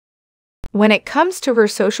When it comes to her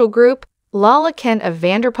social group, Lala Kent of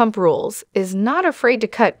Vanderpump Rules is not afraid to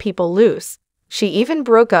cut people loose. She even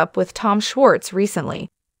broke up with Tom Schwartz recently.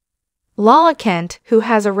 Lala Kent, who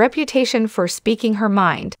has a reputation for speaking her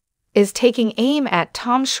mind, is taking aim at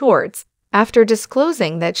Tom Schwartz after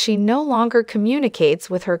disclosing that she no longer communicates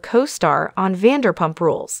with her co-star on Vanderpump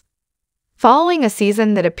Rules. Following a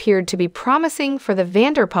season that appeared to be promising for the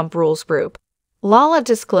Vanderpump Rules group, Lala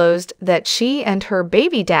disclosed that she and her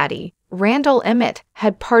baby daddy, Randall Emmett,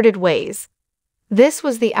 had parted ways. This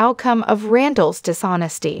was the outcome of Randall's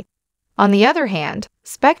dishonesty. On the other hand,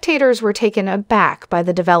 spectators were taken aback by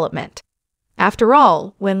the development. After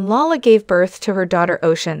all, when Lala gave birth to her daughter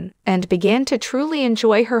Ocean and began to truly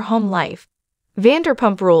enjoy her home life,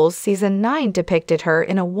 Vanderpump Rules Season 9 depicted her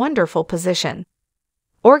in a wonderful position.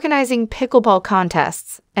 Organizing pickleball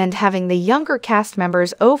contests and having the younger cast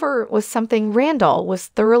members over was something Randall was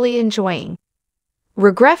thoroughly enjoying.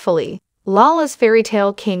 Regretfully, Lala's fairy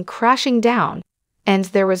tale came crashing down, and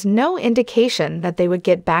there was no indication that they would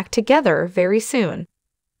get back together very soon.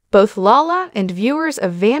 Both Lala and viewers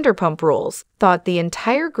of Vanderpump Rules thought the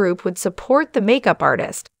entire group would support the makeup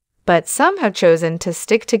artist, but some have chosen to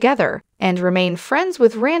stick together and remain friends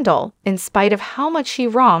with Randall in spite of how much he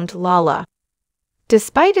wronged Lala.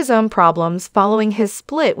 Despite his own problems following his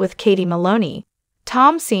split with Katie Maloney,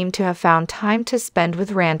 Tom seemed to have found time to spend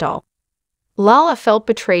with Randall. Lala felt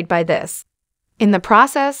betrayed by this. In the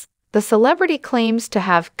process, the celebrity claims to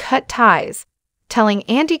have cut ties, telling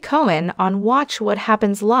Andy Cohen on Watch What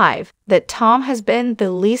Happens Live that Tom has been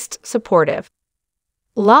the least supportive.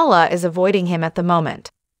 Lala is avoiding him at the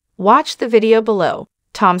moment. Watch the video below.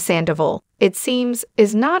 Tom Sandoval, it seems,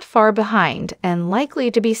 is not far behind and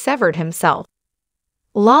likely to be severed himself.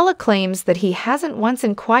 Lala claims that he hasn't once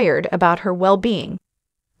inquired about her well-being.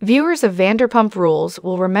 Viewers of Vanderpump Rules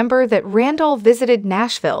will remember that Randall visited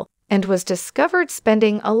Nashville and was discovered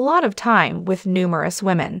spending a lot of time with numerous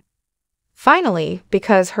women. Finally,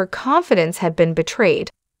 because her confidence had been betrayed,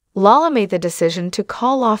 Lala made the decision to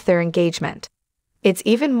call off their engagement. It's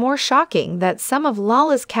even more shocking that some of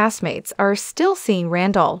Lala's castmates are still seeing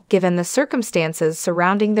Randall given the circumstances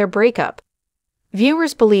surrounding their breakup.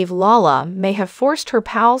 Viewers believe Lala may have forced her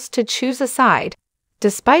pals to choose a side,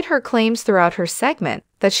 despite her claims throughout her segment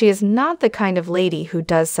that she is not the kind of lady who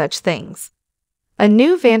does such things. A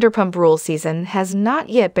new Vanderpump Rules season has not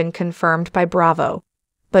yet been confirmed by Bravo,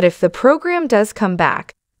 but if the program does come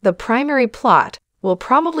back, the primary plot will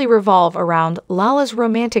probably revolve around Lala's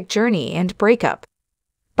romantic journey and breakup.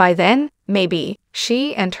 By then, maybe,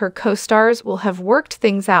 she and her co-stars will have worked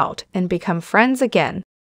things out and become friends again.